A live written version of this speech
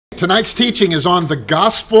Tonight's teaching is on the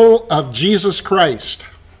gospel of Jesus Christ.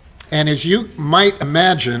 And as you might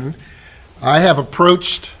imagine, I have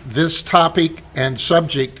approached this topic and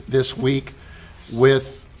subject this week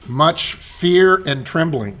with much fear and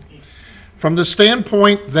trembling. From the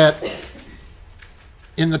standpoint that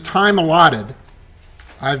in the time allotted,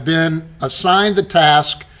 I've been assigned the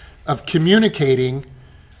task of communicating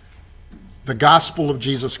the gospel of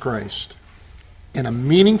Jesus Christ in a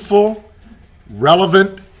meaningful,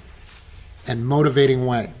 relevant, and motivating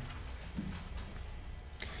way.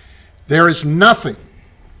 There is nothing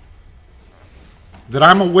that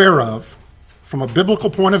I'm aware of from a biblical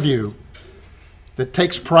point of view that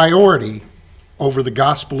takes priority over the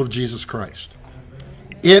gospel of Jesus Christ.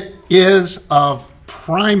 It is of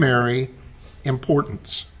primary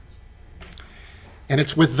importance. And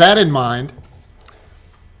it's with that in mind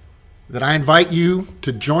that I invite you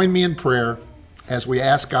to join me in prayer as we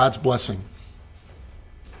ask God's blessing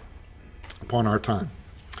upon our time.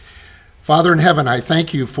 Father in heaven, I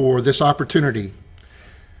thank you for this opportunity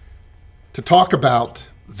to talk about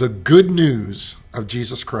the good news of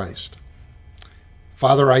Jesus Christ.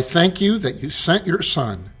 Father, I thank you that you sent your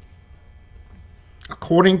Son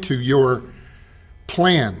according to your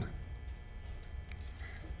plan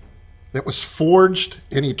that was forged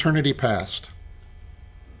in eternity past.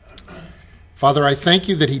 Father, I thank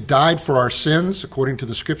you that he died for our sins according to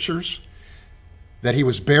the Scriptures, that he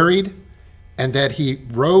was buried, and that he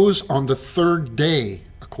rose on the third day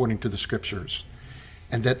according to the Scriptures,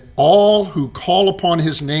 and that all who call upon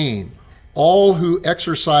his name, all who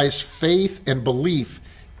exercise faith and belief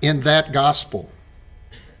in that gospel,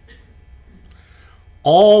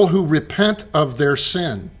 all who repent of their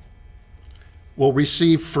sin will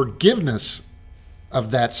receive forgiveness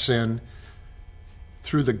of that sin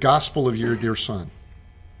through the gospel of your dear Son.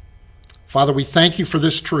 Father, we thank you for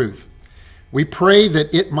this truth. We pray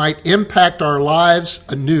that it might impact our lives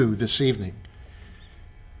anew this evening,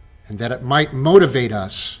 and that it might motivate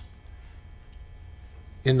us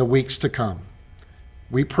in the weeks to come.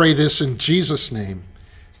 We pray this in Jesus' name,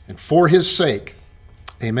 and for his sake,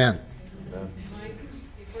 amen. Mike,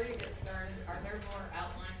 before you get started, are there more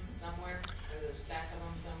outlines somewhere? Are there a stack of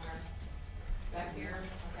them somewhere? Back here?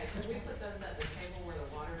 Okay, could we put those at the table where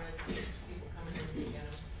the water is, so people coming in can get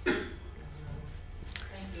them?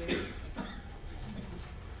 Thank you.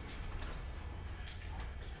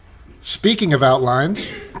 Speaking of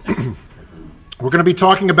outlines, we're going to be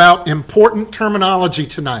talking about important terminology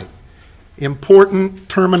tonight. Important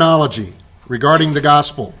terminology regarding the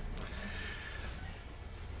gospel.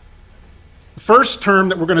 The first term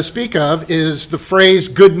that we're going to speak of is the phrase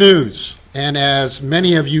good news. And as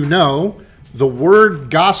many of you know, the word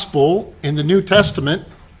gospel in the New Testament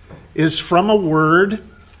is from a word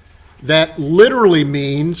that literally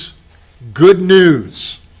means good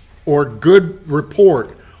news or good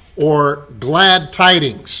report or glad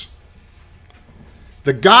tidings.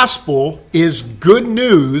 The gospel is good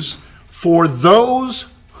news for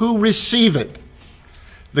those who receive it.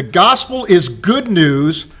 The gospel is good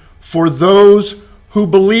news for those who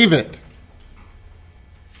believe it.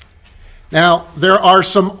 Now, there are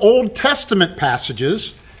some Old Testament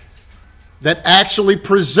passages that actually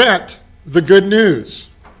present the good news.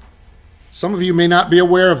 Some of you may not be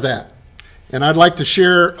aware of that, and I'd like to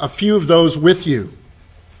share a few of those with you.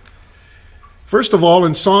 First of all,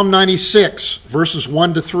 in Psalm 96, verses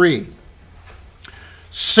 1 to 3,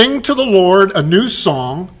 sing to the Lord a new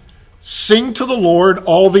song, sing to the Lord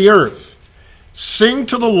all the earth. Sing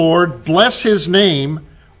to the Lord, bless his name,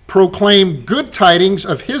 proclaim good tidings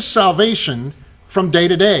of his salvation from day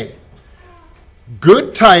to day.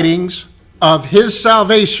 Good tidings of his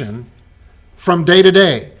salvation from day to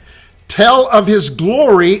day. Tell of his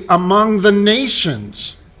glory among the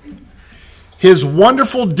nations, his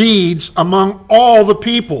wonderful deeds among all the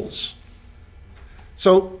peoples.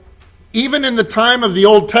 So, even in the time of the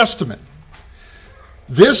Old Testament,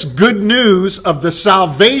 this good news of the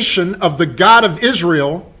salvation of the God of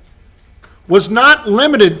Israel was not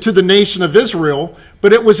limited to the nation of Israel,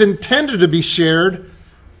 but it was intended to be shared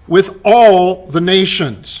with all the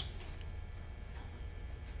nations.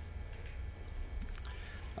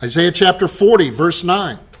 Isaiah chapter 40, verse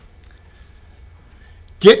 9.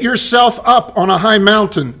 Get yourself up on a high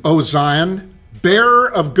mountain, O Zion, bearer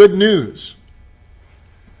of good news.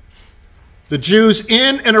 The Jews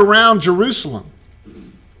in and around Jerusalem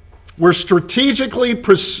were strategically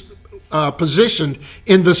positioned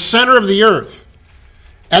in the center of the earth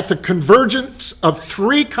at the convergence of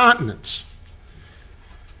three continents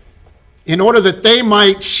in order that they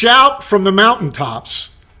might shout from the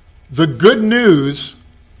mountaintops the good news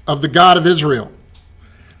of the God of Israel.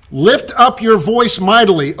 Lift up your voice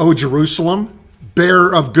mightily, O Jerusalem,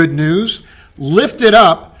 bearer of good news. Lift it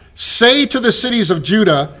up. Say to the cities of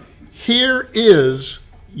Judah, here is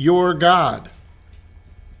your God.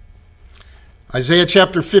 Isaiah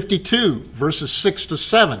chapter 52, verses 6 to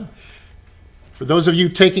 7. For those of you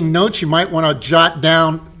taking notes, you might want to jot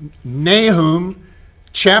down Nahum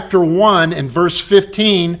chapter 1 and verse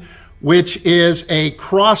 15, which is a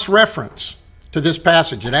cross-reference to this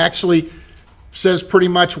passage. It actually says pretty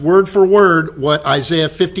much word for word what Isaiah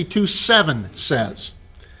 52:7 says.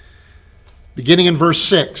 Beginning in verse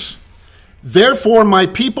 6. Therefore my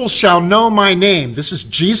people shall know my name. This is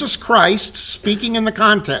Jesus Christ speaking in the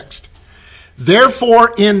context.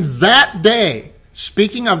 Therefore in that day,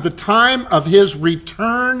 speaking of the time of his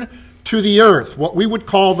return to the earth, what we would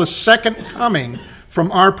call the second coming from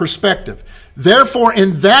our perspective. Therefore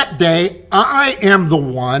in that day, I am the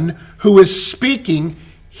one who is speaking,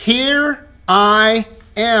 here I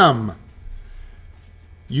am,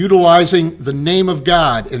 utilizing the name of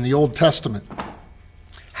God in the Old Testament.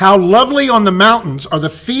 How lovely on the mountains are the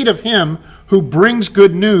feet of him who brings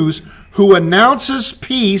good news, who announces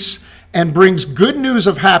peace and brings good news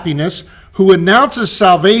of happiness, who announces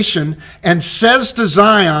salvation and says to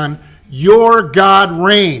Zion, your God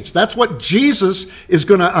reigns. That's what Jesus is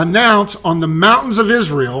going to announce on the mountains of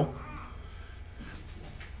Israel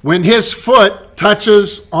when his foot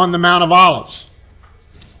touches on the Mount of Olives.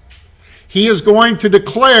 He is going to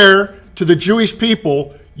declare to the Jewish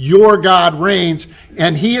people, your God reigns,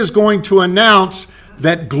 and he is going to announce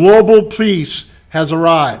that global peace has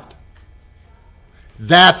arrived.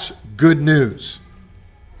 That's good news.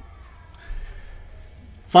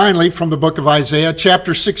 Finally, from the book of Isaiah,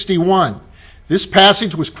 chapter 61. This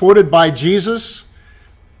passage was quoted by Jesus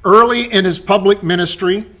early in his public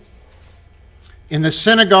ministry in the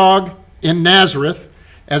synagogue in Nazareth,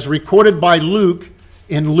 as recorded by Luke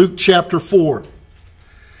in Luke chapter 4.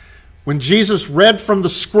 When Jesus read from the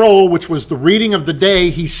scroll, which was the reading of the day,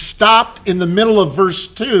 he stopped in the middle of verse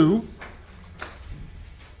 2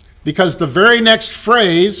 because the very next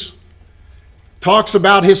phrase talks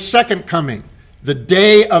about his second coming, the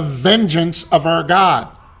day of vengeance of our God.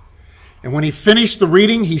 And when he finished the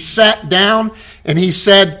reading, he sat down and he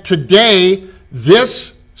said, today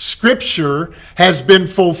this scripture has been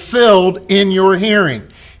fulfilled in your hearing.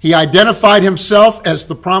 He identified himself as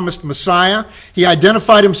the promised Messiah. He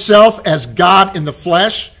identified himself as God in the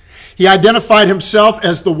flesh. He identified himself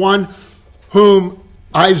as the one whom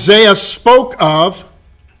Isaiah spoke of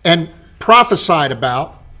and prophesied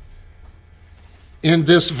about in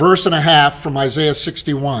this verse and a half from Isaiah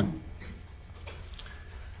 61.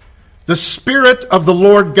 The Spirit of the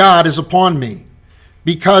Lord God is upon me,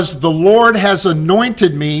 because the Lord has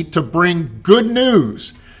anointed me to bring good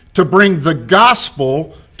news, to bring the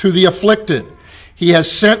gospel to the afflicted. He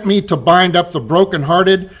has sent me to bind up the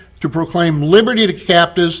brokenhearted, to proclaim liberty to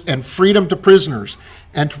captives and freedom to prisoners,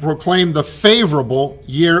 and to proclaim the favorable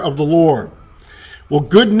year of the Lord. Well,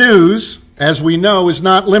 good news, as we know, is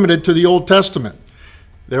not limited to the Old Testament.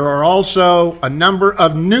 There are also a number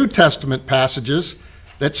of New Testament passages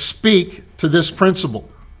that speak to this principle.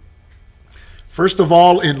 First of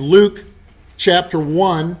all, in Luke chapter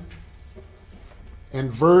 1 and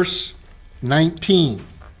verse 19.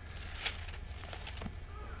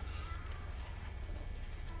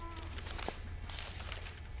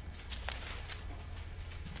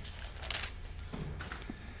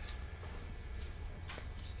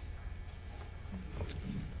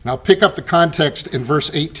 Now pick up the context in verse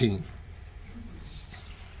 18.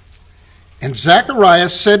 And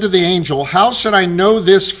Zacharias said to the angel, how should I know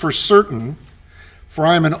this for certain? For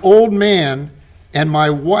I am an old man, and my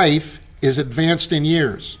wife is advanced in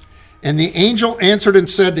years. And the angel answered and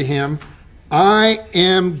said to him, I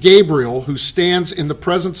am Gabriel, who stands in the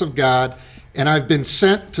presence of God, and I've been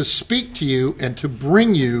sent to speak to you and to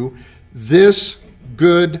bring you this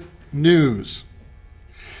good news.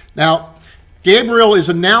 Now, Gabriel is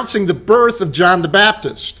announcing the birth of John the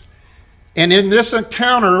Baptist. And in this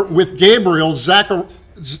encounter with Gabriel,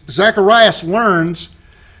 Zacharias learns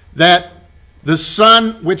that the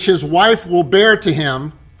son which his wife will bear to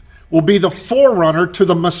him will be the forerunner to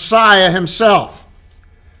the Messiah himself.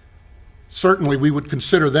 Certainly we would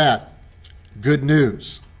consider that good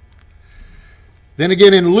news. Then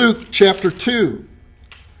again in Luke chapter 2,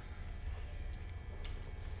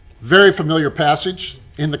 very familiar passage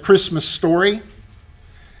in the Christmas story.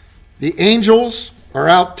 The angels are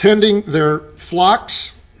out tending their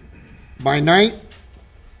flocks by night.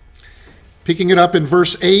 Picking it up in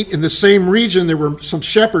verse 8, in the same region there were some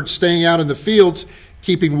shepherds staying out in the fields,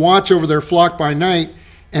 keeping watch over their flock by night.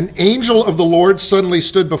 An angel of the Lord suddenly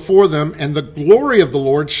stood before them, and the glory of the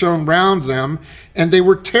Lord shone round them, and they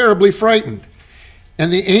were terribly frightened.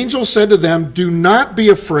 And the angel said to them, "Do not be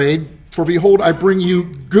afraid, for behold, I bring you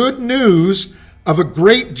good news of a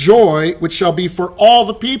great joy, which shall be for all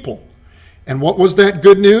the people." And what was that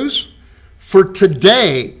good news? For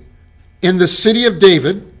today, in the city of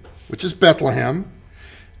David, which is Bethlehem,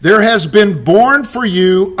 there has been born for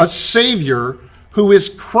you a Savior who is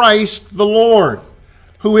Christ the Lord,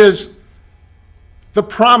 who is the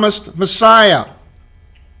promised Messiah.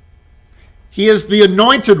 He is the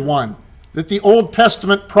anointed one that the Old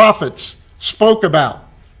Testament prophets spoke about.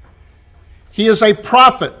 He is a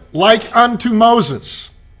prophet like unto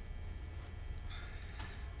Moses.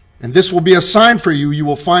 And this will be a sign for you. You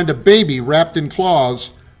will find a baby wrapped in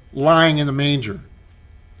cloths lying in the manger.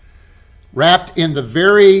 Wrapped in the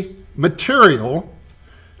very material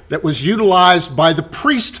that was utilized by the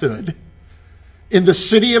priesthood in the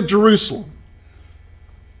city of Jerusalem.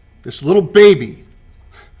 This little baby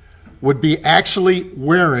would be actually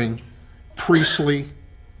wearing priestly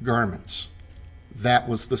garments. That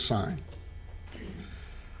was the sign.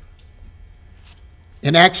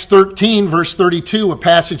 In Acts 13, verse 32, a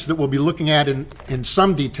passage that we'll be looking at in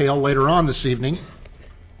some detail later on this evening,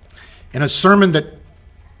 in a sermon that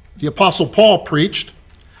the Apostle Paul preached,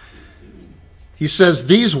 he says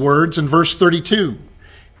these words in verse 32,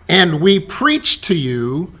 "And we preach to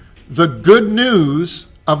you the good news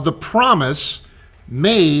of the promise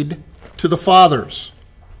made to the fathers."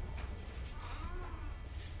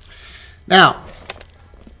 Now,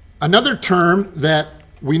 another term that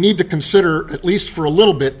we need to consider, at least for a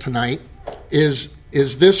little bit tonight, is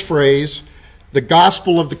this phrase, the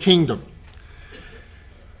gospel of the kingdom.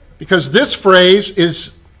 Because this phrase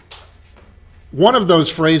is one of those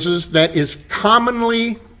phrases that is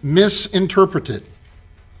commonly misinterpreted.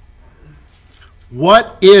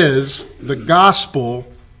 What is the gospel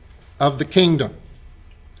of the kingdom?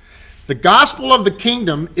 The gospel of the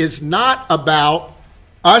kingdom is not about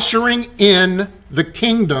ushering in the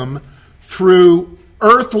kingdom through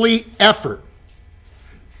earthly effort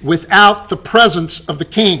without the presence of the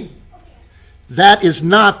king. That is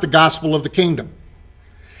not the gospel of the kingdom.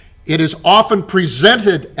 It is often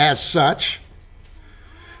presented as such,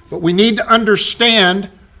 but we need to understand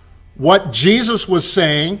what Jesus was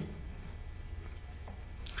saying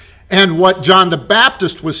and what John the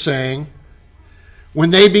Baptist was saying when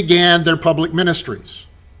they began their public ministries.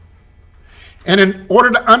 And in order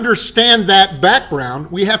to understand that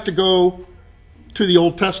background, we have to go to the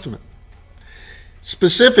Old Testament.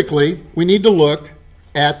 Specifically, we need to look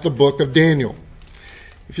at the book of Daniel.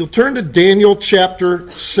 If you'll turn to Daniel chapter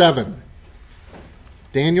 7.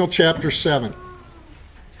 Daniel chapter 7.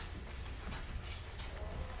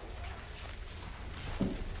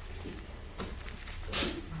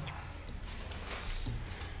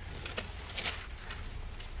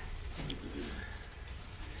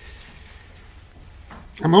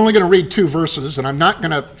 I'm only going to read 2 verses, and I'm not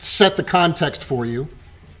going to set the context for you.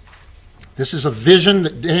 This is a vision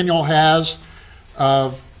that Daniel has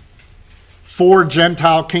of 4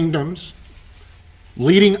 Gentile kingdoms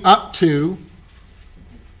leading up to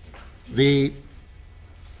the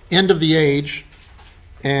end of the age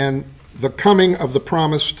and the coming of the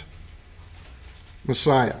promised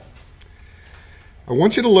Messiah. I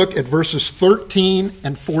want you to look at verses 13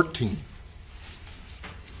 and 14.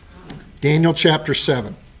 Daniel chapter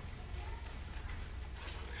 7.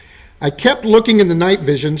 "I kept looking in the night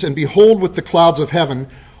visions, and behold, with the clouds of heaven,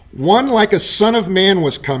 one like a son of man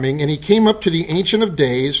was coming, and he came up to the Ancient of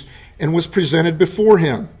Days and was presented before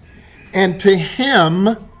him. And to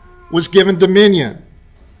him was given dominion,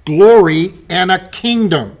 glory, and a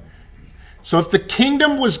kingdom." So if the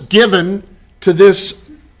kingdom was given to this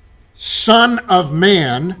Son of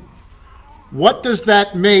Man, what does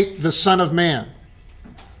that make the Son of Man?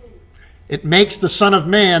 It makes the Son of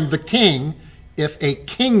Man the king if a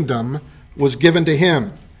kingdom was given to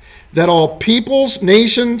him, that all peoples,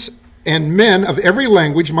 nations, and men of every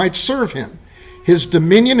language might serve him. His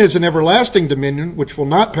dominion is an everlasting dominion which will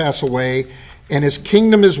not pass away, and his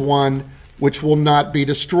kingdom is one which will not be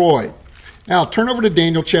destroyed. Now turn over to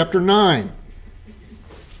Daniel chapter 9.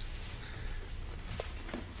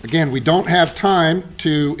 Again, we don't have time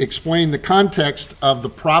to explain the context of the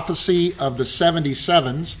prophecy of the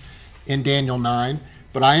 77s in Daniel 9,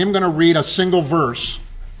 but I am going to read a single verse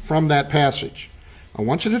from that passage. I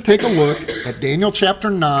want you to take a look at Daniel chapter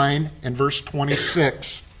 9 and verse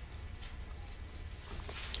 26.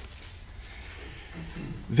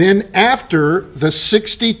 "Then after the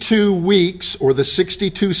 62 weeks, or the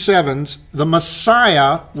 62 sevens, the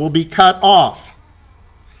Messiah will be cut off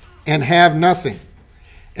and have nothing.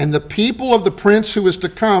 and the people of the prince who is to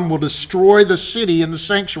come will destroy the city and the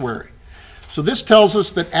sanctuary. So this tells us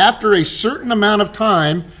that after a certain amount of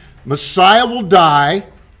time, Messiah will die,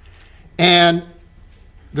 and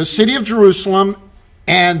the city of Jerusalem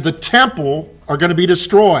and the temple are going to be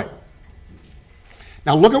destroyed.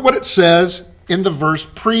 Now look at what it says in the verse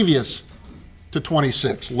previous to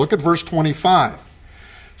 26. Look at verse 25.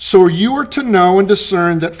 So you are to know and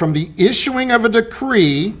discern that from the issuing of a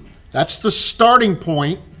decree, that's the starting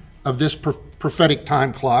point of this prophetic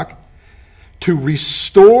time clock, to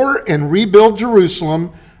restore and rebuild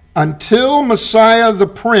Jerusalem until Messiah the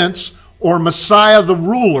Prince or Messiah the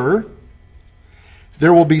ruler,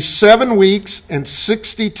 there will be 7 weeks and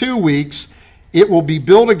 62 weeks. It will be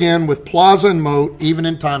built again with plaza and moat, even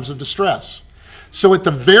in times of distress. So at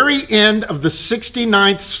the very end of the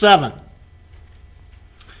 69th seven,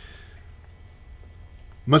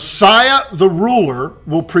 Messiah the ruler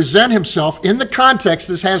will present himself. In the context,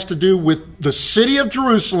 this has to do with the city of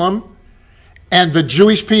Jerusalem and the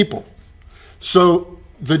Jewish people. So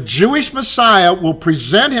the Jewish Messiah will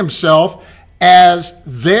present himself as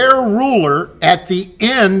their ruler at the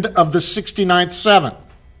end of the 69th seven.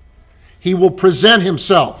 He will present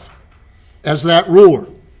himself as that ruler.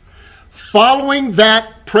 Following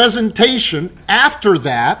that presentation, after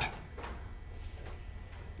that,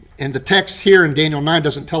 and the text here in Daniel 9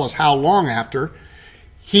 doesn't tell us how long after,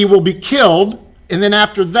 he will be killed, and then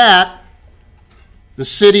after that, the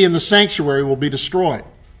city and the sanctuary will be destroyed.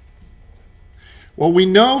 Well, we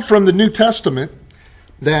know from the New Testament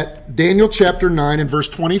that Daniel chapter 9 and verse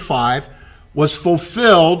 25 was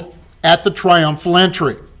fulfilled at the triumphal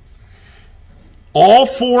entry. All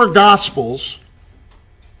 4 Gospels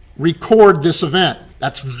record this event.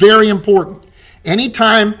 That's very important.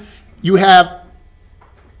 Anytime you have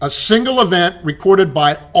a single event recorded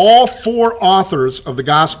by all 4 authors of the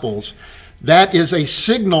Gospels, that is a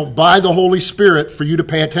signal by the Holy Spirit for you to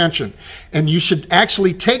pay attention. And you should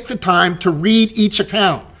actually take the time to read each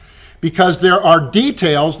account, because there are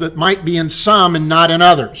details that might be in some and not in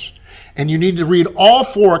others. And you need to read all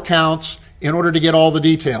 4 accounts in order to get all the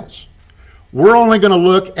details. We're only going to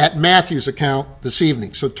look at Matthew's account this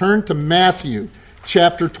evening. So turn to Matthew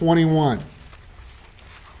chapter 21.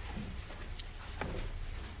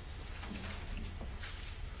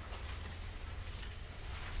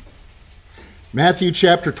 Matthew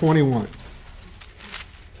chapter 21.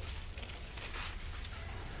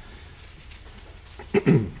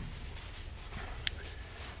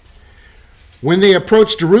 When they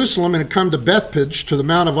approached Jerusalem and had come to Bethphage, to the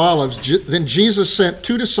Mount of Olives, then Jesus sent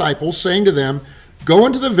 2 disciples, saying to them, "Go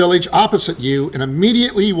into the village opposite you, and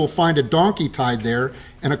immediately you will find a donkey tied there,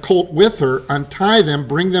 and a colt with her. Untie them,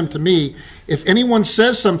 bring them to me. If anyone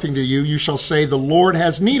says something to you, you shall say, 'The Lord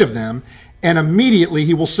has need of them,' and immediately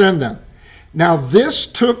he will send them." Now this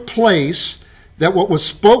took place that what was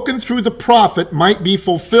spoken through the prophet might be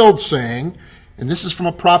fulfilled, saying, and this is from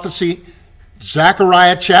a prophecy,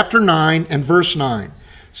 Zechariah chapter 9 and verse 9.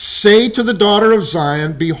 "Say to the daughter of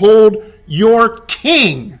Zion, behold, your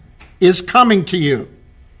king is coming to you.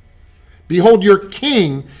 Behold, your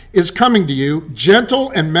king is coming to you,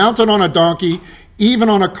 gentle and mounted on a donkey, even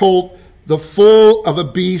on a colt, the foal of a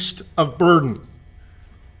beast of burden."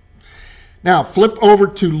 Now flip over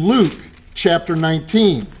to Luke chapter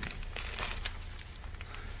 19.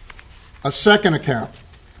 A second account.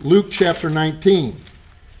 Luke chapter 19.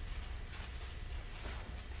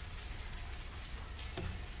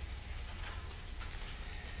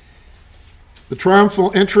 The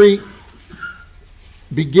triumphal entry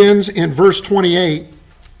begins in verse 28,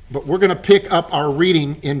 but we're going to pick up our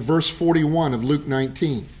reading in verse 41 of Luke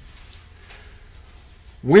 19.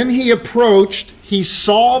 "When he approached, he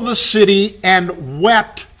saw the city and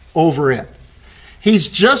wept over it." He's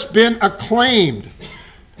just been acclaimed.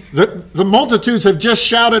 The multitudes have just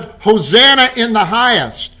shouted, "Hosanna in the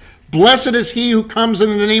highest. Blessed is he who comes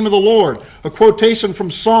in the name of the Lord." A quotation from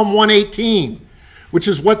Psalm 118. Which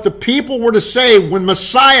is what the people were to say when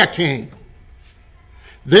Messiah came.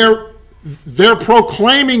 They're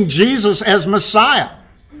proclaiming Jesus as Messiah.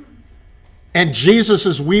 And Jesus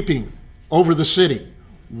is weeping over the city.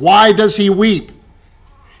 Why does he weep?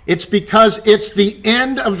 It's because it's the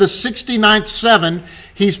end of the 69th seven.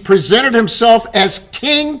 He's presented himself as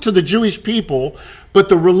king to the Jewish people, but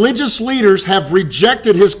the religious leaders have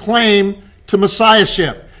rejected his claim to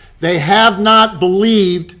messiahship. They have not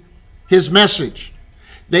believed his message.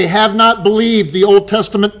 They have not believed the Old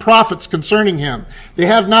Testament prophets concerning him. They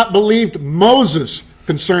have not believed Moses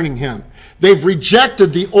concerning him. They've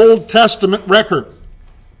rejected the Old Testament record.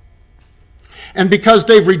 And because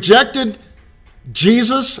they've rejected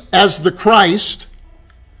Jesus as the Christ,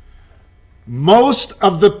 most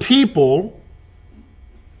of the people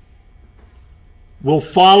will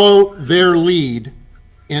follow their lead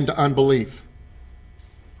into unbelief.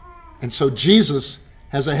 And so Jesus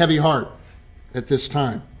has a heavy heart at this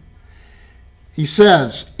time. He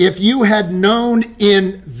says, if you had known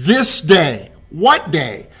in this day, what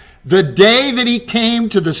day? The day that he came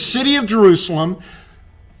to the city of Jerusalem,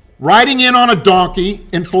 riding in on a donkey,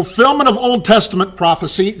 in fulfillment of Old Testament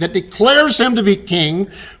prophecy that declares him to be king,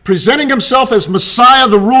 presenting himself as Messiah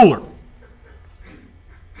the ruler,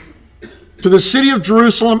 to the city of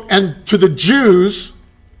Jerusalem and to the Jews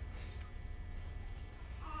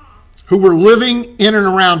who were living in and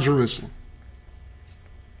around Jerusalem.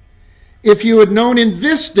 If you had known in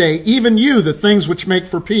this day, even you, the things which make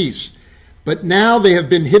for peace, but now they have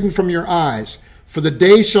been hidden from your eyes. For the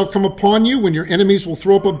day shall come upon you when your enemies will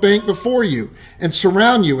throw up a bank before you and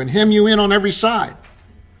surround you and hem you in on every side,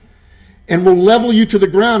 and will level you to the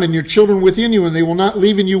ground and your children within you, and they will not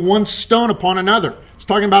leave in you one stone upon another. It's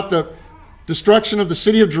talking about the destruction of the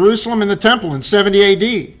city of Jerusalem and the temple in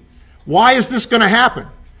 70 AD. Why is this going to happen?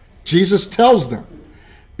 Jesus tells them,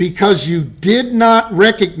 because you did not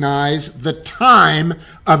recognize the time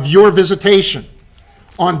of your visitation.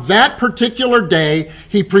 On that particular day,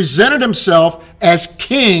 he presented himself as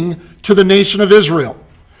king to the nation of Israel.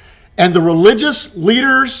 And the religious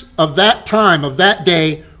leaders of that time, of that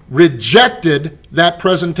day, rejected that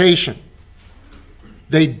presentation.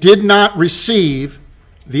 They did not receive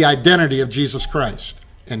the identity of Jesus Christ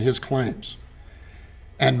and his claims.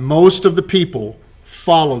 And most of the people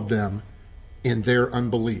followed them in their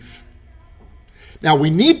unbelief. Now, we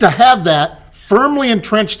need to have that firmly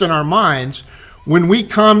entrenched in our minds when we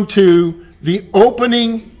come to the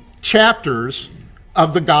opening chapters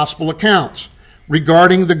of the gospel accounts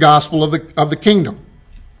regarding the gospel of the kingdom.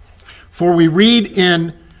 For we read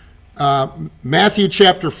in Matthew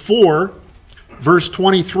chapter 4, verse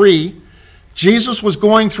 23, Jesus was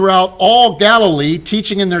going throughout all Galilee,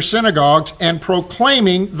 teaching in their synagogues and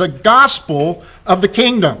proclaiming the gospel of the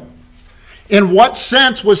kingdom. In what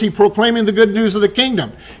sense was he proclaiming the good news of the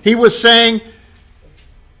kingdom? He was saying,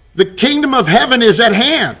 the kingdom of heaven is at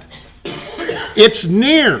hand. It's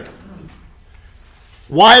near.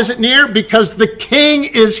 Why is it near? Because the king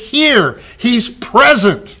is here. He's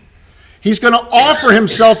present. He's going to offer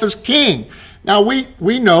himself as king. Now,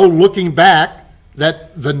 we know, looking back,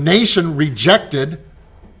 that the nation rejected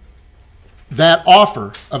that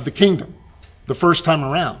offer of the kingdom the first time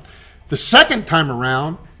around. The second time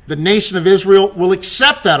around, the nation of Israel will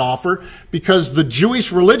accept that offer because the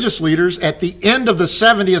Jewish religious leaders at the end of the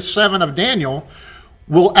 70th seven of Daniel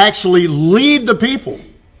will actually lead the people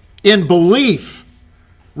in belief,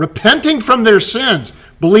 repenting from their sins,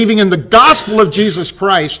 believing in the gospel of Jesus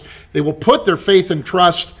Christ. They will put their faith and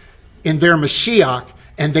trust in their Mashiach,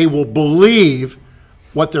 and they will believe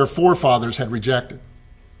what their forefathers had rejected.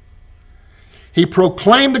 He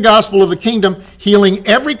proclaimed the gospel of the kingdom, healing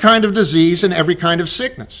every kind of disease and every kind of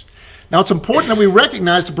sickness. Now, it's important that we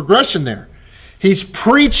recognize the progression there. He's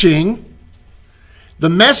preaching. The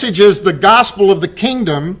message is the gospel of the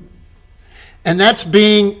kingdom, and that's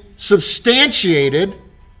being substantiated,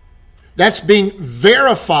 that's being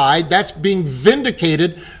verified, that's being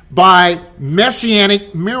vindicated by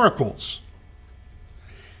messianic miracles.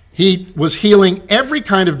 He was healing every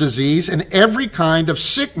kind of disease and every kind of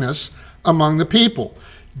sickness among the people.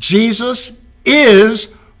 Jesus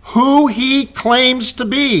is who he claims to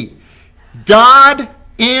be, God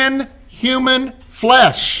in human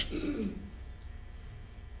flesh.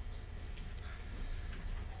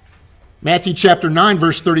 Matthew chapter 9,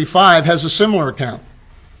 verse 35 has a similar account.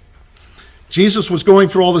 Jesus was going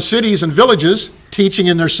through all the cities and villages, teaching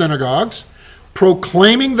in their synagogues,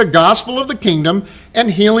 proclaiming the gospel of the kingdom,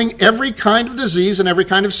 and healing every kind of disease and every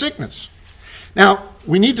kind of sickness. Now,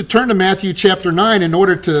 we need to turn to Matthew chapter 9 in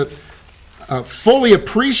order to fully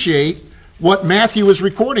appreciate what Matthew is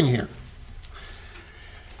recording here.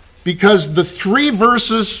 Because the 3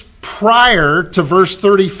 verses prior to verse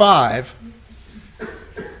 35,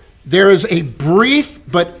 there is a brief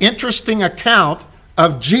but interesting account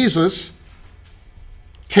of Jesus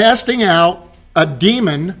casting out a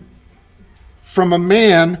demon from a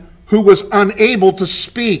man who was unable to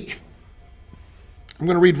speak. I'm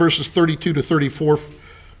going to read verses 32 to 34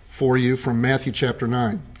 for you from Matthew chapter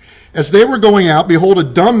 9. As they were going out, behold, a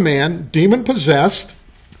dumb man, demon-possessed,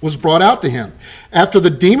 was brought out to him. After the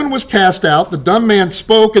demon was cast out, the dumb man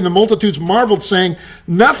spoke, and the multitudes marveled, saying,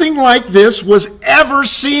 nothing like this was ever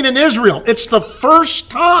seen in Israel. It's the first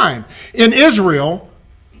time in Israel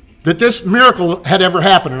that this miracle had ever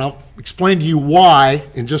happened, and I'll explain to you why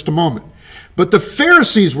in just a moment. But the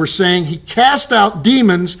Pharisees were saying he cast out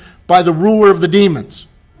demons by the ruler of the demons.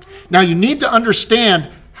 Now you need to understand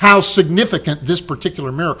how significant this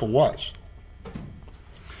particular miracle was.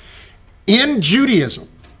 In Judaism,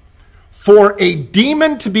 for a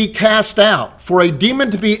demon to be cast out, for a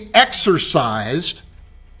demon to be exorcised,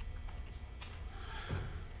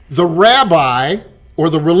 the rabbi or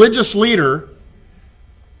the religious leader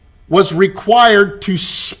was required to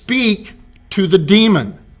speak to the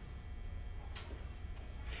demon.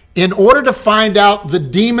 In order to find out the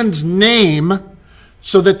demon's name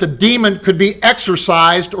so that the demon could be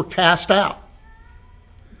exorcised or cast out.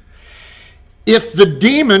 If the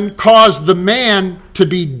demon caused the man to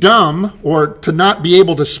be dumb or to not be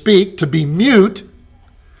able to speak, to be mute,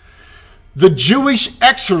 the Jewish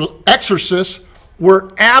exorcists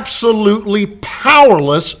were absolutely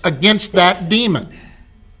powerless against that demon.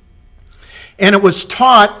 And it was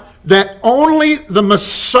taught that only the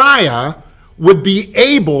Messiah would be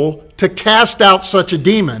able to cast out such a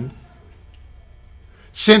demon,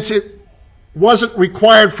 since it wasn't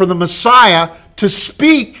required for the Messiah to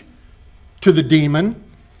speak to the demon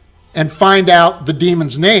and find out the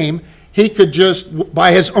demon's name. He could just,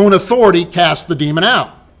 by his own authority, cast the demon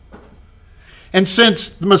out. And since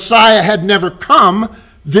the Messiah had never come,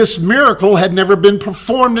 this miracle had never been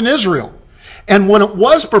performed in Israel. And when it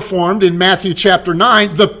was performed in Matthew chapter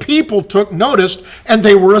 9, the people took notice and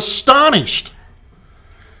they were astonished.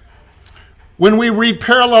 When we read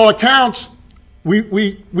parallel accounts,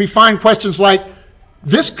 we find questions like,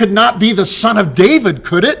 this could not be the son of David,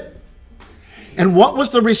 could it? And what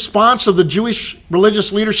was the response of the Jewish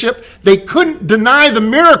religious leadership? They couldn't deny the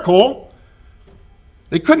miracle.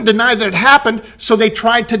 They couldn't deny that it happened, so they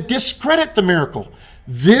tried to discredit the miracle.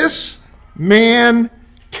 This man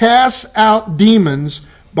casts out demons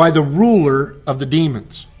by the ruler of the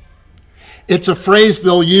demons. It's a phrase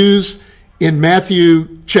they'll use in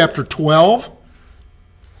Matthew chapter 12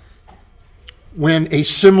 when a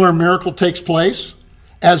similar miracle takes place,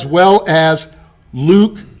 as well as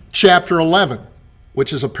Luke chapter 11,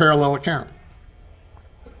 which is a parallel account.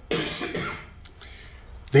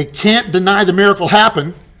 They can't deny the miracle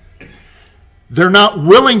happened. They're not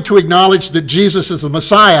willing to acknowledge that Jesus is the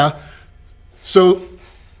Messiah, so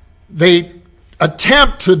they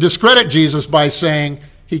attempt to discredit Jesus by saying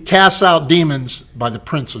he casts out demons by the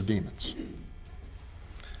prince of demons.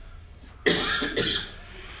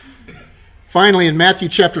 Finally, in Matthew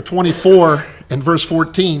chapter 24 and verse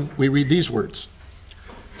 14, we read these words.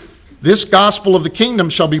 This gospel of the kingdom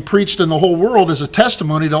shall be preached in the whole world as a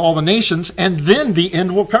testimony to all the nations, and then the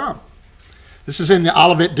end will come. This is in the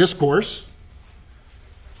Olivet Discourse.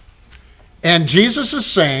 And Jesus is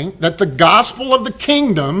saying that the gospel of the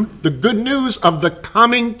kingdom, the good news of the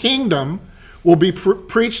coming kingdom, will be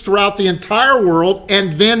preached throughout the entire world,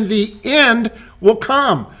 and then the end will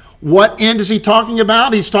come. What end is he talking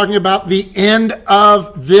about? He's talking about the end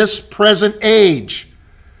of this present age,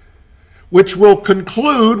 which will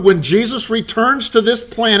conclude when Jesus returns to this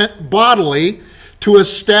planet bodily to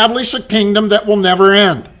establish a kingdom that will never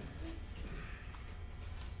end.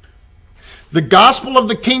 The gospel of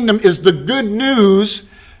the kingdom is the good news,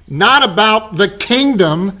 not about the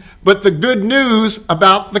kingdom, but the good news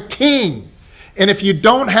about the king. And if you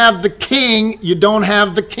don't have the king, you don't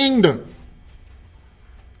have the kingdom.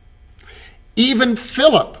 Even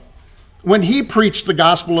Philip, when he preached the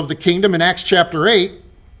gospel of the kingdom in Acts chapter 8,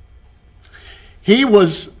 he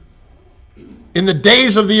was, in the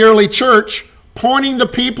days of the early church, pointing the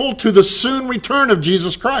people to the soon return of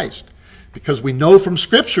Jesus Christ. Because we know from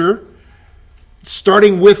Scripture,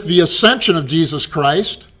 starting with the ascension of Jesus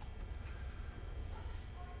Christ,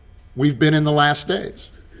 we've been in the last days.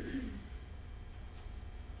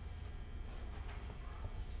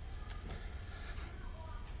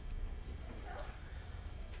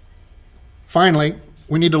 Finally,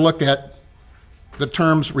 we need to look at the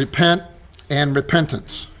terms repent and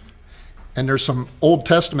repentance. And there's some Old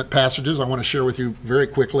Testament passages I want to share with you very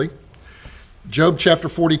quickly. Job chapter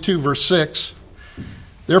 42, verse 6.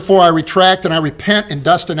 Therefore I retract and I repent in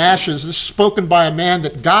dust and ashes. This is spoken by a man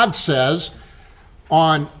that God says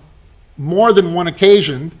on more than one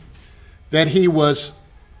occasion that he was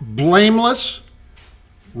blameless,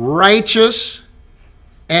 righteous,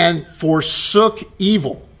 and forsook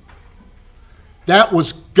evil. That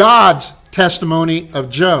was God's testimony of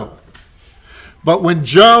Job. But when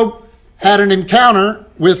Job had an encounter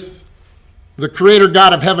with the Creator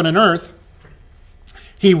God of heaven and earth,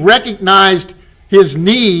 he recognized his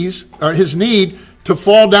need to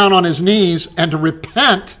fall down on his knees and to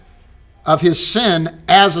repent of his sin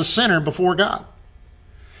as a sinner before God.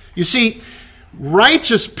 You see,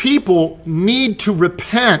 righteous people need to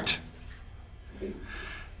repent.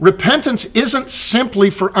 Repentance isn't simply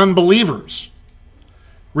for unbelievers.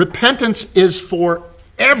 Repentance is for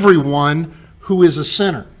everyone who is a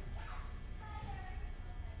sinner.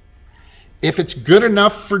 If it's good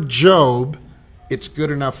enough for Job, it's good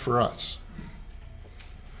enough for us.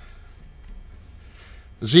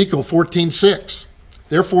 Ezekiel 14:6.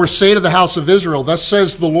 Therefore say to the house of Israel, thus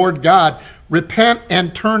says the Lord God, repent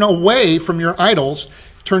and turn away from your idols,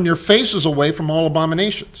 turn your faces away from all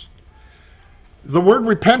abominations. The word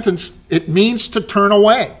repentance, it means to turn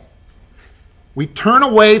away. We turn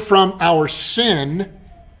away from our sin,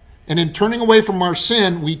 and in turning away from our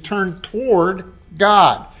sin, we turn toward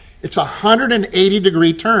God. It's a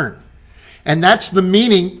 180-degree turn. And that's the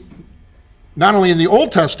meaning, not only in the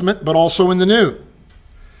Old Testament, but also in the New.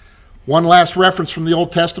 One last reference from the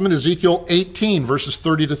Old Testament, Ezekiel 18, verses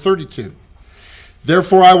 30 to 32.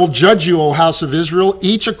 Therefore I will judge you, O house of Israel,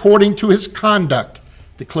 each according to his conduct,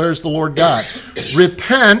 declares the Lord God.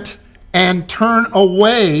 Repent and turn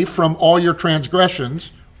away from all your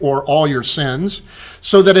transgressions, or all your sins,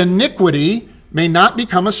 so that iniquity may not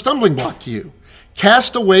become a stumbling block to you.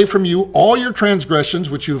 Cast away from you all your transgressions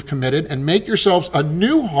which you have committed, and make yourselves a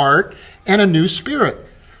new heart and a new spirit.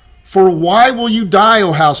 For why will you die,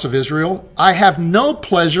 O house of Israel? I have no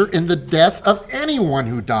pleasure in the death of anyone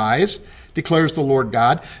who dies, declares the Lord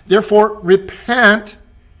God. Therefore, repent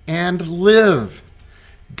and live.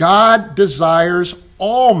 God desires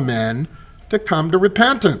all men to come to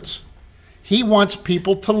repentance. He wants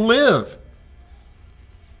people to live.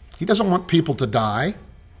 He doesn't want people to die.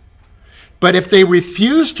 But if they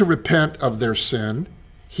refuse to repent of their sin,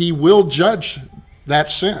 he will judge that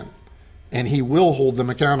sin, and he will hold them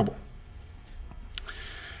accountable.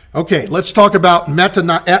 Okay, let's talk about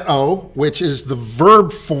metanoeo, which is the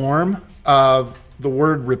verb form of the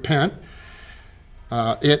word repent.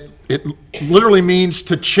 It literally means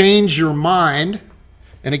to change your mind.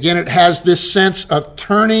 And again, it has this sense of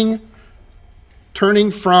turning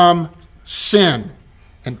from sin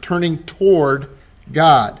and turning toward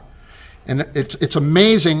God. And it's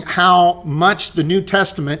amazing how much the New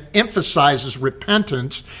Testament emphasizes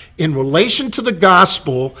repentance in relation to the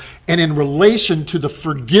gospel and in relation to the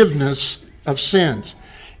forgiveness of sins.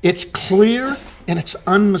 It's clear and it's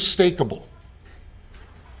unmistakable.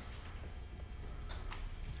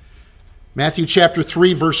 Matthew chapter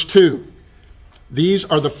 3, verse 2. These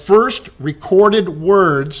are the first recorded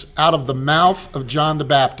words out of the mouth of John the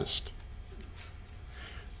Baptist.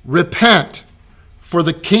 Repent, for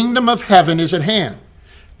the kingdom of heaven is at hand.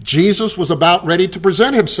 Jesus was about ready to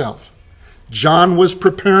present himself. John was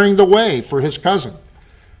preparing the way for his cousin,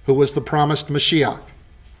 who was the promised Mashiach.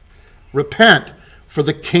 Repent, for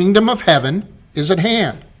the kingdom of heaven is at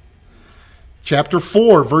hand. Chapter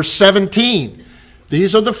 4, verse 17.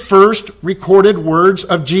 These are the first recorded words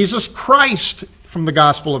of Jesus Christ from the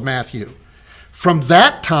Gospel of Matthew. From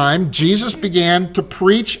that time, Jesus began to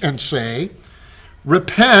preach and say,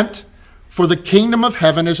 repent, for the kingdom of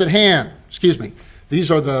heaven is at hand. Excuse me. These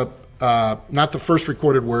are the not the first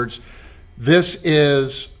recorded words. This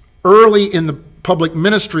is early in the public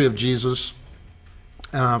ministry of Jesus,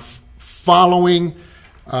 following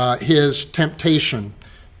his temptation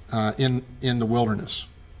in the wilderness.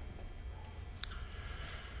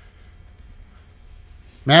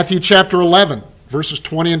 Matthew chapter 11, verses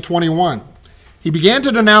 20 and 21. He began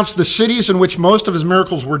to denounce the cities in which most of his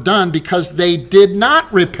miracles were done because they did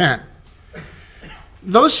not repent.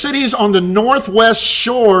 Those cities on the northwest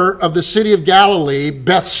shore of the city of Galilee,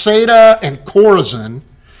 Bethsaida and Chorazin,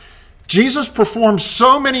 Jesus performed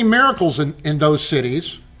so many miracles in those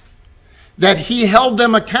cities that he held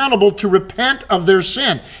them accountable to repent of their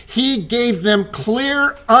sin. He gave them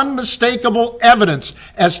clear, unmistakable evidence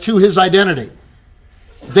as to his identity.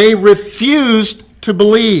 They refused to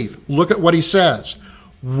believe. Look at what he says.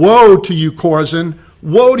 Woe to you, Chorazin!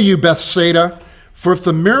 Woe to you, Bethsaida! For if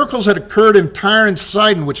the miracles had occurred in Tyre and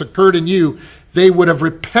Sidon, which occurred in you, they would have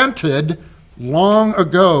repented long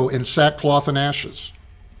ago in sackcloth and ashes.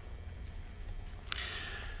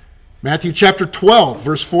 Matthew chapter 12,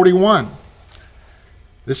 verse 41.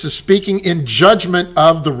 This is speaking in judgment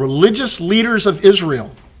of the religious leaders of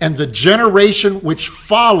Israel and the generation which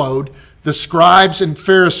followed the scribes and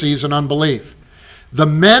Pharisees in unbelief. The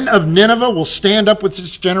men of Nineveh will stand up with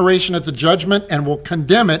this generation at the judgment and will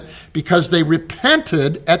condemn it because they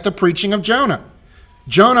repented at the preaching of Jonah.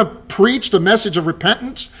 Jonah preached a message of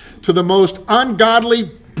repentance to the most ungodly,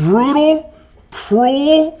 brutal,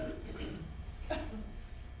 cruel,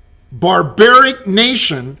 barbaric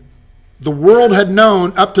nation the world had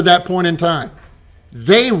known up to that point in time.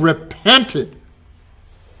 They repented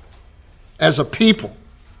as a people.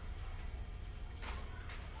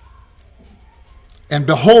 And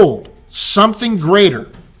behold, something greater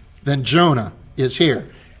than Jonah is here.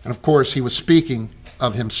 And of course, he was speaking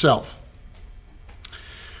of himself.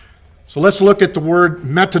 So let's look at the word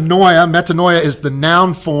metanoia. Metanoia is the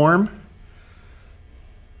noun form.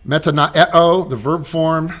 Metanoeo, the verb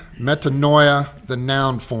form. Metanoia, the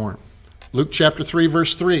noun form. Luke chapter 3,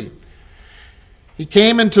 verse 3. He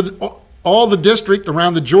came into all the district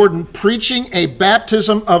around the Jordan, preaching a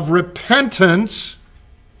baptism of repentance.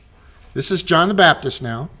 This is John the Baptist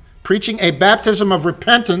now. Preaching a baptism of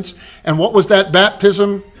repentance. And what was that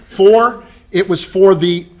baptism for? It was for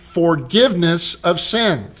the forgiveness of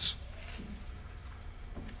sins.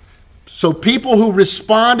 So people who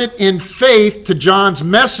responded in faith to John's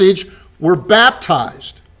message were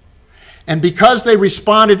baptized. And because they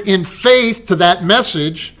responded in faith to that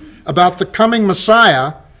message about the coming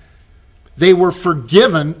Messiah, they were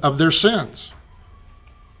forgiven of their sins.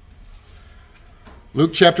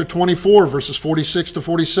 Luke chapter 24, verses 46 to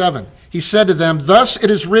 47. He said to them, "Thus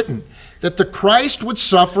it is written, that the Christ would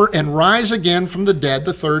suffer and rise again from the dead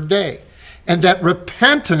the third day, and that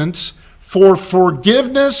repentance for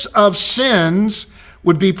forgiveness of sins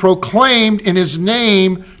would be proclaimed in his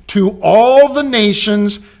name to all the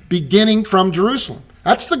nations, beginning from Jerusalem."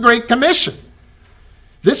 That's the Great Commission.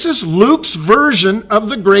 This is Luke's version of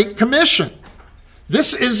the Great Commission.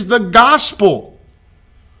 This is the gospel.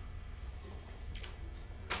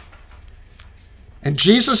 And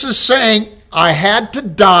Jesus is saying, I had to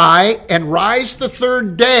die and rise the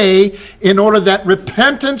third day in order that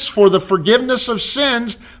repentance for the forgiveness of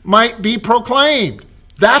sins might be proclaimed.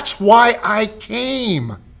 That's why I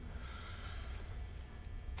came.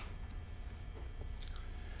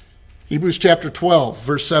 Hebrews chapter 12,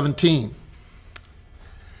 verse 17.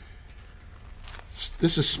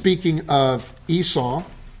 This is speaking of Esau.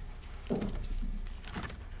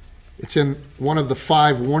 It's in one of the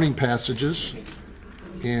 5 warning passages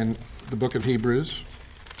in the book of Hebrews.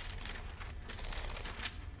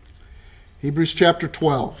 Hebrews chapter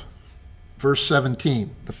 12, verse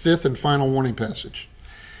 17, the 5th and final warning passage.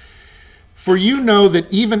 "For you know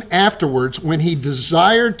that even afterwards, when he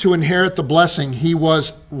desired to inherit the blessing, he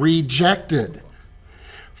was rejected.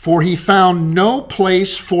 For he found no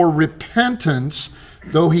place for repentance,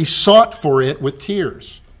 though he sought for it with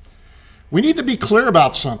tears." We need to be clear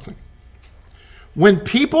about something. When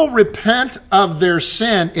people repent of their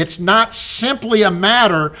sin, it's not simply a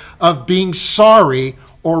matter of being sorry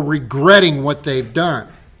or regretting what they've done.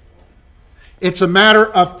 It's a matter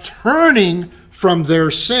of turning from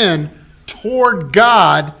their sin toward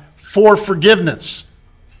God for forgiveness.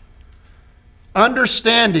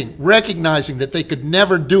 Understanding, recognizing that they could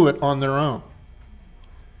never do it on their own.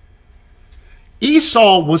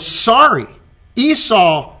 Esau was sorry.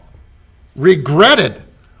 Esau regretted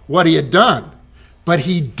what he had done, but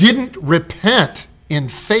he didn't repent in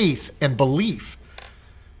faith and belief.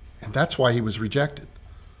 And that's why he was rejected.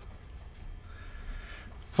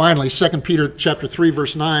 Finally, 2 Peter chapter 3,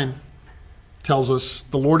 verse 9 tells us,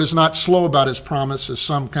 "The Lord is not slow about his promise, as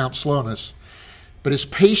some count slowness, but is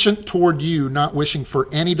patient toward you, not wishing for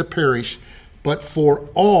any to perish, but for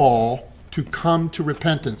all to come to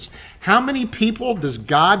repentance." How many people does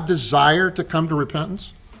God desire to come to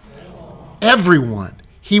repentance? Everyone.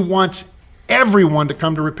 He wants everyone to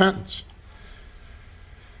come to repentance.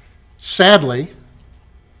 Sadly,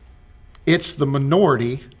 it's the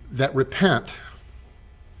minority that repent.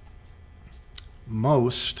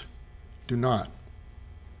 Most do not.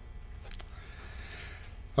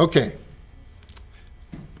 Okay.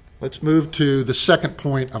 Let's move to the second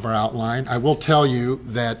point of our outline. I will tell you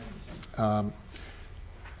that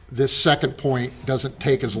this second point doesn't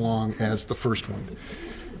take as long as the first one.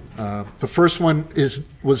 The first one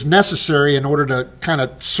was necessary in order to kind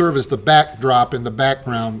of serve as the backdrop in the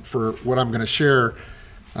background for what I'm going to share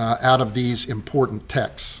out of these important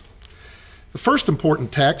texts. The first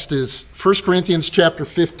important text is 1 Corinthians chapter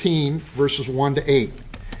 15, verses 1 to 8.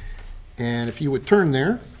 And if you would turn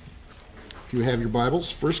there, if you have your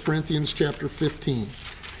Bibles, 1 Corinthians chapter 15.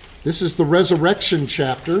 This is the resurrection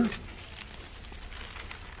chapter.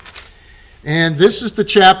 And this is the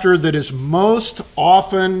chapter that is most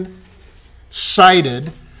often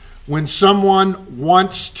cited when someone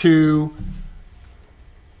wants to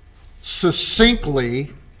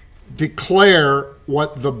succinctly declare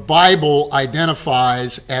what the Bible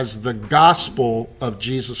identifies as the gospel of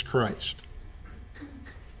Jesus Christ.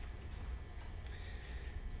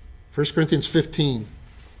 1 Corinthians 15,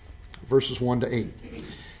 verses 1 to 8.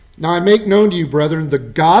 "Now I make known to you, brethren, the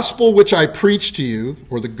gospel which I preached to you,"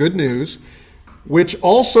 or the good news, "which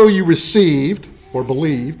also you received," or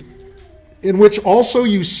believed, "in which also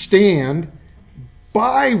you stand,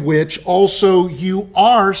 by which also you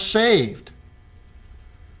are saved.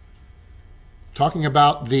 Talking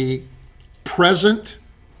about the present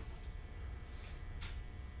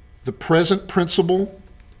principle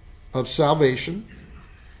of salvation.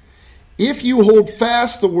 If you hold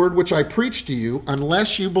fast the word which I preached to you,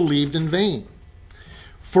 unless you believed in vain.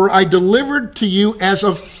 For I delivered to you as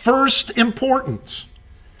of first importance.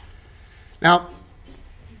 Now,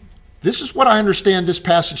 this is what I understand this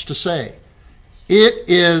passage to say. It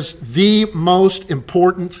is the most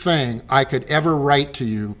important thing I could ever write to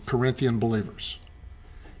you, Corinthian believers.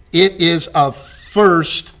 It is of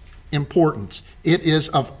first importance. It is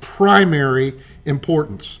of primary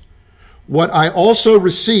importance. What I also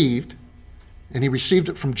received, and he received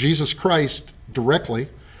it from Jesus Christ directly,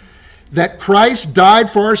 that Christ died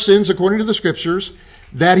for our sins according to the Scriptures,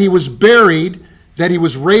 that he was buried, that he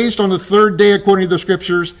was raised on the third day according to the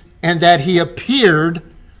Scriptures, and that he appeared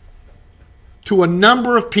to a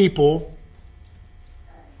number of people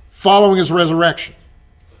following his resurrection.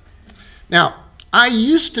 Now, I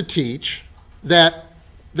used to teach that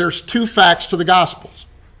there's two facts to the gospel,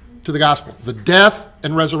 the death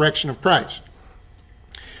and resurrection of Christ.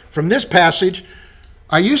 From this passage,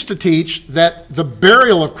 I used to teach that the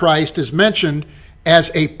burial of Christ is mentioned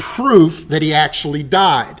as a proof that he actually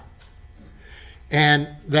died, and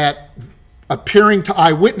that appearing to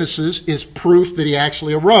eyewitnesses is proof that he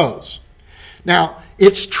actually arose. Now,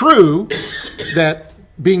 it's true that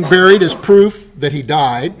being buried is proof that he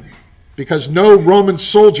died, because no Roman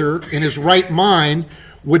soldier in his right mind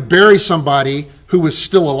would bury somebody who was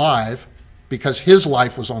still alive, because his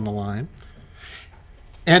life was on the line.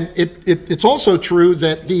 And it's also true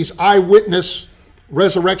that these eyewitness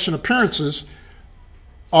resurrection appearances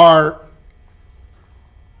are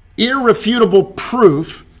irrefutable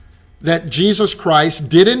proof that Jesus Christ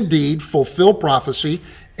did indeed fulfill prophecy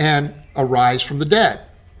and arise from the dead.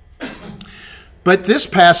 But this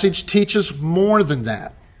passage teaches more than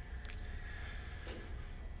that.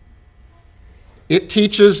 It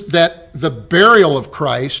teaches that the burial of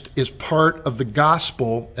Christ is part of the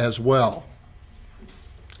gospel as well.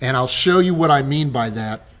 And I'll show you what I mean by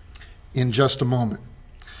that in just a moment.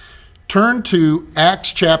 Turn to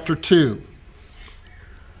Acts chapter 2.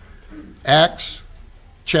 Acts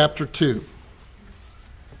chapter 2.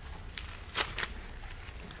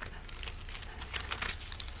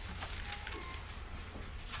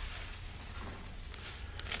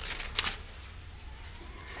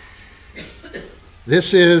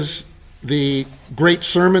 This is the great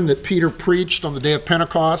sermon that Peter preached on the day of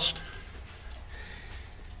Pentecost.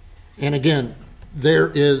 And again, there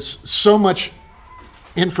is so much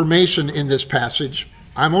information in this passage.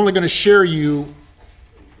 I'm only going to share you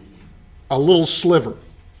a little sliver,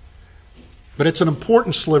 but it's an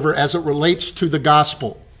important sliver as it relates to the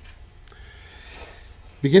gospel.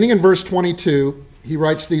 Beginning in verse 22, he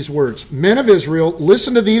writes these words, "Men of Israel,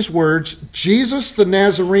 listen to these words. Jesus the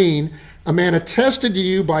Nazarene, a man attested to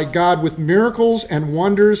you by God with miracles and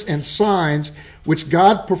wonders and signs, which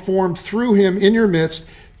God performed through him in your midst,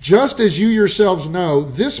 just as you yourselves know,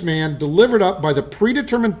 this man, delivered up by the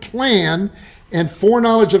predetermined plan and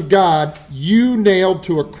foreknowledge of God, you nailed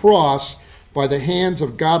to a cross by the hands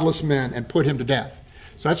of godless men and put him to death."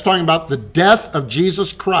 So that's talking about the death of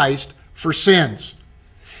Jesus Christ for sins.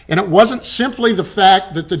 And it wasn't simply the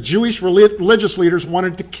fact that the Jewish religious leaders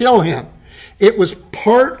wanted to kill him. It was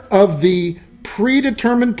part of the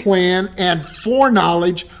predetermined plan and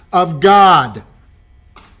foreknowledge of God.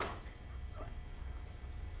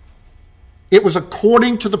 It was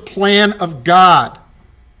according to the plan of God.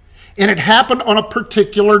 And it happened on a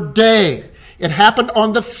particular day. It happened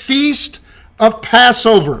on the feast of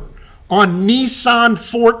Passover, on Nisan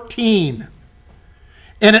 14.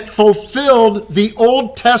 And it fulfilled the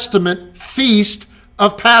Old Testament feast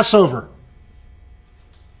of Passover.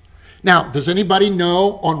 Now, does anybody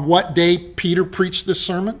know on what day Peter preached this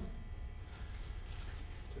sermon?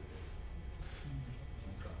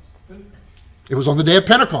 It was on the day of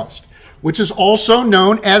Pentecost, which is also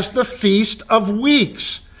known as the Feast of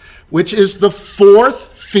Weeks, which is the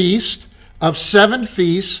fourth feast of 7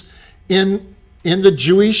 feasts in the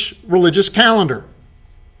Jewish religious calendar.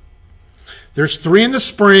 There's 3 in the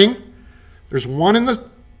spring, there's 4 in the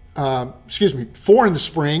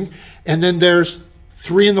spring, and then there's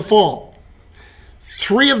 3 in the fall.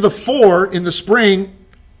 3 of the 4 in the spring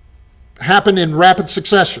happened in rapid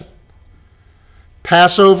succession: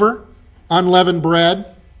 Passover, unleavened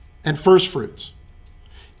bread, and first fruits.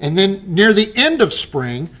 And then near the end of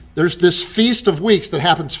spring, there's this Feast of Weeks that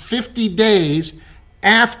happens 50 days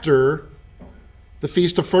after the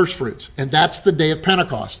Feast of First Fruits, and that's the day of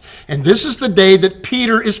Pentecost. And this is the day that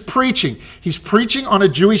Peter is preaching. He's preaching on a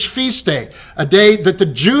Jewish feast day, a day that the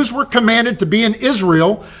Jews were commanded to be in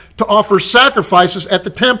Israel to offer sacrifices at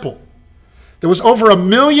the temple. There was over 1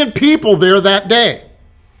 million people there that day.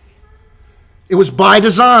 It was by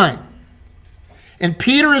design. And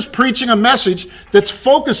Peter is preaching a message that's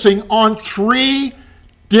focusing on 3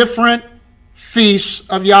 different feasts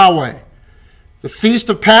of Yahweh. The Feast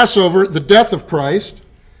of Passover, the death of Christ.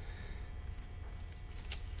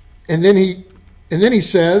 And then he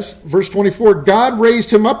says, verse 24, God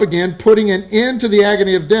raised him up again, putting an end to the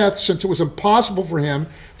agony of death, since it was impossible for him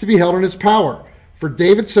to be held in his power. For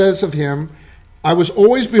David says of him, I was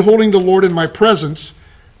always beholding the Lord in my presence,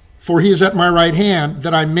 for he is at my right hand,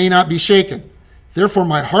 that I may not be shaken. Therefore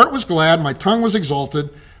my heart was glad, my tongue was exalted.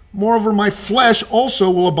 Moreover, my flesh also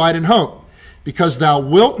will abide in hope, because thou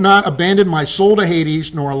wilt not abandon my soul to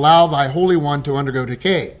Hades, nor allow thy Holy One to undergo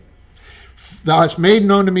decay. Thou hast made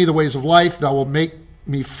known to me the ways of life. Thou wilt make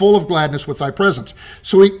me full of gladness with thy presence.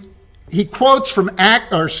 So he quotes from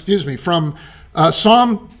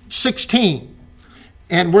Psalm 16,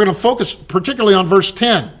 and we're going to focus particularly on verse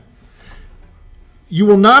 10. You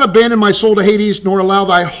will not abandon my soul to Hades, nor allow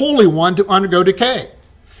thy Holy One to undergo decay.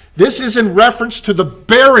 This is in reference to the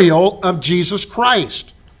burial of Jesus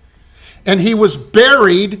Christ. And he was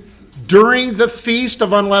buried during the Feast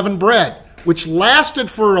of Unleavened Bread, which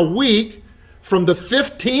lasted for a week from the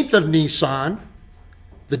 15th of Nisan,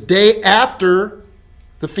 the day after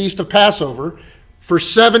the Feast of Passover, for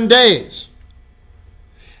 7 days.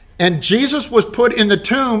 And Jesus was put in the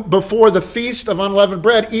tomb before the Feast of Unleavened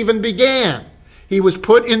Bread even began. He was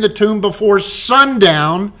put in the tomb before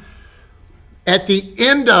sundown at the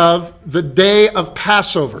end of the day of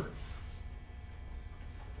Passover,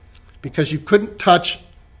 because you couldn't touch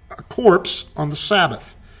a corpse on the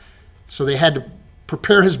Sabbath. So they had to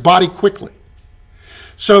prepare his body quickly.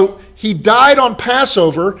 So he died on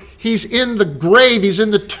Passover. He's in the grave. He's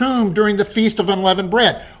in the tomb during the Feast of Unleavened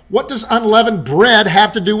Bread. What does unleavened bread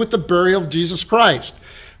have to do with the burial of Jesus Christ?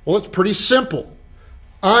 Well, it's pretty simple.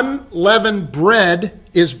 Unleavened bread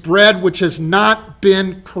is bread which has not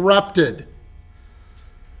been corrupted.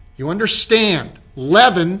 You understand?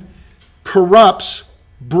 Leaven corrupts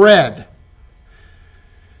bread.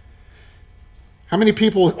 How many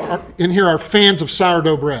people in here are fans of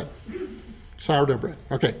sourdough bread? Sourdough bread.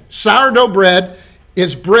 Okay. Sourdough bread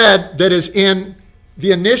is bread that is in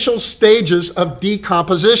the initial stages of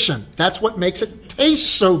decomposition. That's what makes it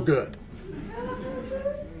taste so good.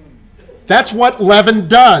 That's what leaven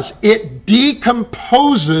does. It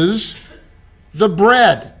decomposes the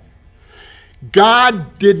bread.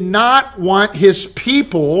 God did not want his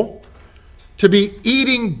people to be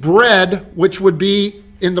eating bread which would be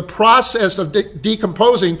in the process of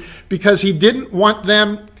decomposing, because he didn't want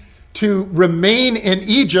them to remain in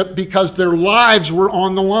Egypt because their lives were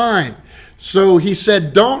on the line. So he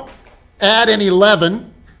said, don't add any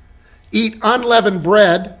leaven, eat unleavened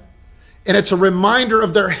bread, and it's a reminder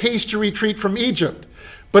of their hasty retreat from Egypt.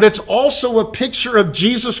 But it's also a picture of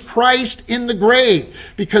Jesus Christ in the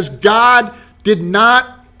grave, because God did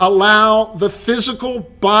not allow the physical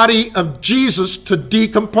body of Jesus to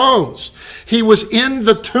decompose. He was in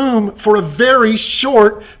the tomb for a very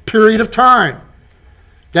short period of time.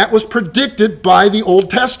 That was predicted by the Old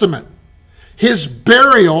Testament. His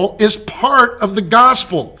burial is part of the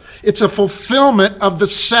gospel. It's a fulfillment of the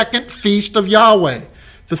second feast of Yahweh,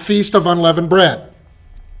 the Feast of Unleavened Bread.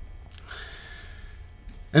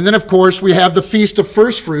 And then, of course, we have the Feast of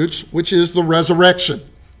First Fruits, which is the resurrection.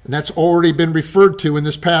 And that's already been referred to in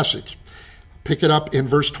this passage. Pick it up in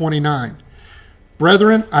verse 29.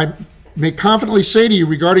 Brethren, I may confidently say to you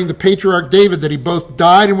regarding the patriarch David that he both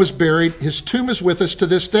died and was buried. His tomb is with us to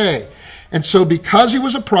this day. And so because he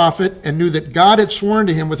was a prophet and knew that God had sworn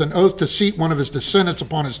to him with an oath to seat one of his descendants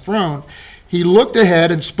upon his throne, he looked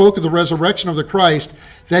ahead and spoke of the resurrection of the Christ,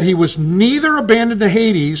 that he was neither abandoned to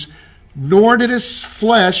Hades, nor did his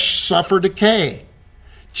flesh suffer decay.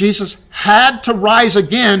 Jesus had to rise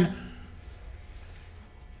again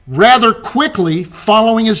rather quickly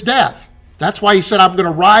following his death. That's why he said, I'm going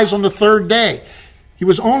to rise on the third day. He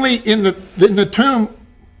was only in the tomb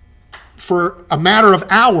for a matter of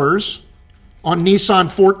hours on Nisan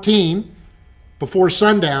 14 before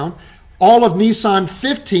sundown, all of Nisan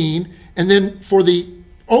 15, and then for the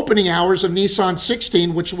opening hours of Nisan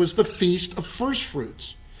 16, which was the Feast of First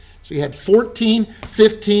Fruits. So you had 14,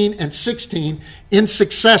 15, and 16 in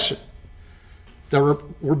succession that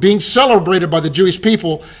were being celebrated by the Jewish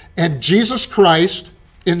people. And Jesus Christ,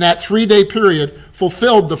 in that 3-day period,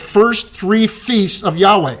 fulfilled the first 3 feasts of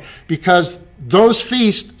Yahweh, because those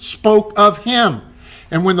feasts spoke of him.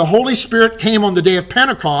 And when the Holy Spirit came on the day of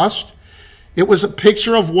Pentecost, it was a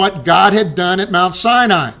picture of what God had done at Mount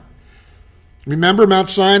Sinai. Remember Mount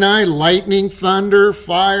Sinai? Lightning, thunder,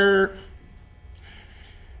 fire.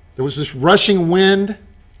 There was this rushing wind,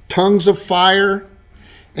 tongues of fire.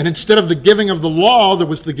 And instead of the giving of the law, there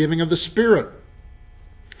was the giving of the Spirit.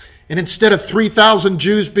 And instead of 3,000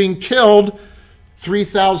 Jews being killed,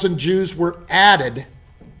 3,000 Jews were added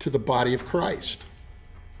to the body of Christ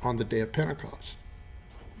on the day of Pentecost.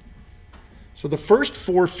 So the first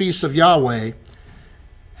 4 feasts of Yahweh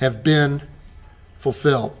have been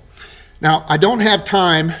fulfilled. Now, I don't have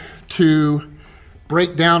time to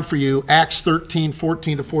break down for you Acts 13,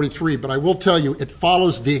 14 to 43, but I will tell you it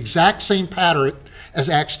follows the exact same pattern as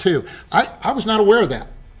Acts 2. I was not aware of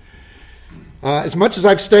that. As much as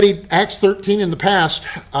I've studied Acts 13 in the past,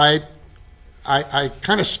 I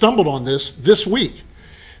kind of stumbled on this week,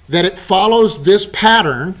 that it follows this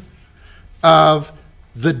pattern of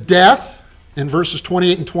the death in verses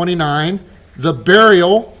 28 and 29, the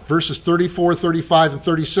burial, verses 34, 35, and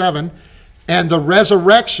 37, and the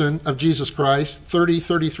resurrection of Jesus Christ, 30,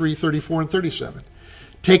 33, 34, and 37.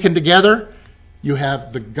 Taken together, you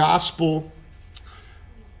have the gospel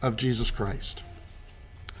of Jesus Christ.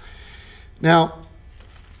 Now,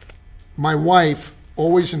 my wife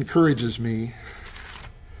always encourages me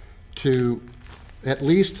to at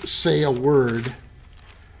least say a word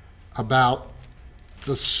about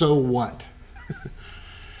the so what.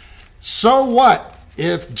 So what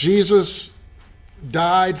if Jesus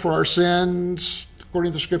died for our sins,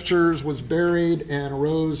 according to the Scriptures, was buried, and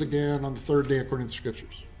arose again on the 3rd day, according to the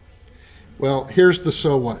Scriptures? Well, here's the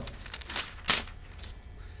so what.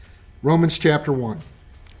 Romans chapter 1.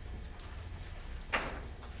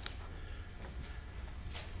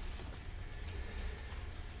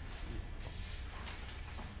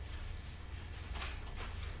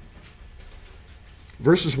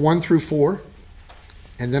 Verses 1 through 4,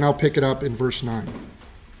 and then I'll pick it up in verse 9.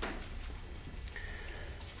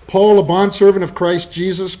 Paul, a bondservant of Christ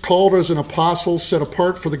Jesus, called as an apostle, set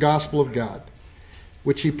apart for the gospel of God,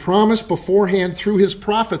 which he promised beforehand through his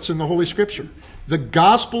prophets in the Holy Scripture. The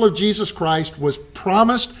gospel of Jesus Christ was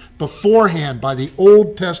promised beforehand by the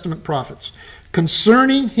Old Testament prophets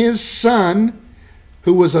concerning his Son,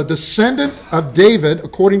 who was a descendant of David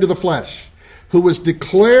according to the flesh, who was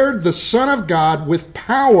declared the Son of God with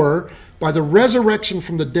power by the resurrection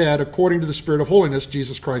from the dead according to the Spirit of holiness,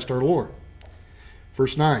 Jesus Christ our Lord.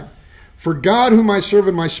 Verse 9, for God, whom I serve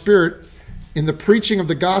in my spirit in the preaching of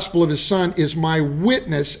the gospel of his Son, is my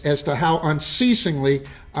witness as to how unceasingly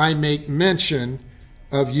I make mention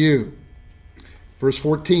of you. Verse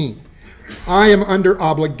 14, I am under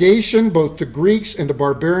obligation both to Greeks and to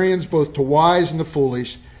barbarians, both to wise and to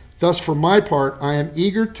foolish. Thus, for my part, I am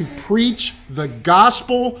eager to preach the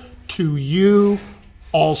gospel to you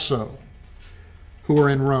also, who are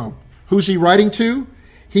in Rome. Who's he writing to?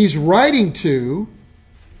 He's writing to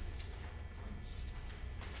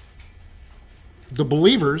the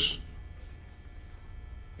believers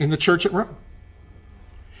in the church at Rome.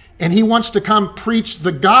 And he wants to come preach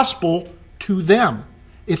the gospel to them.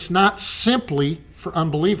 It's not simply for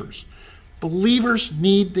unbelievers. Believers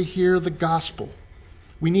need to hear the gospel.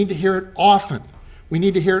 We need to hear it often. We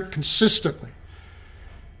need to hear it consistently,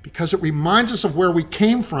 because it reminds us of where we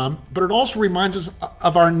came from, but it also reminds us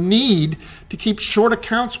of our need to keep short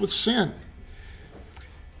accounts with sin.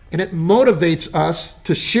 And it motivates us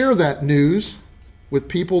to share that news with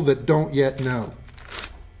people that don't yet know.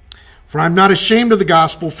 For I'm not ashamed of the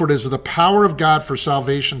gospel, for it is the power of God for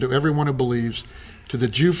salvation to everyone who believes, to the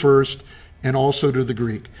Jew first, and also to the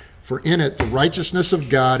Greek. For in it the righteousness of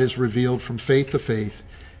God is revealed from faith to faith,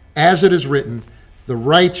 as it is written, the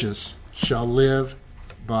righteous shall live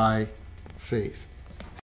by faith.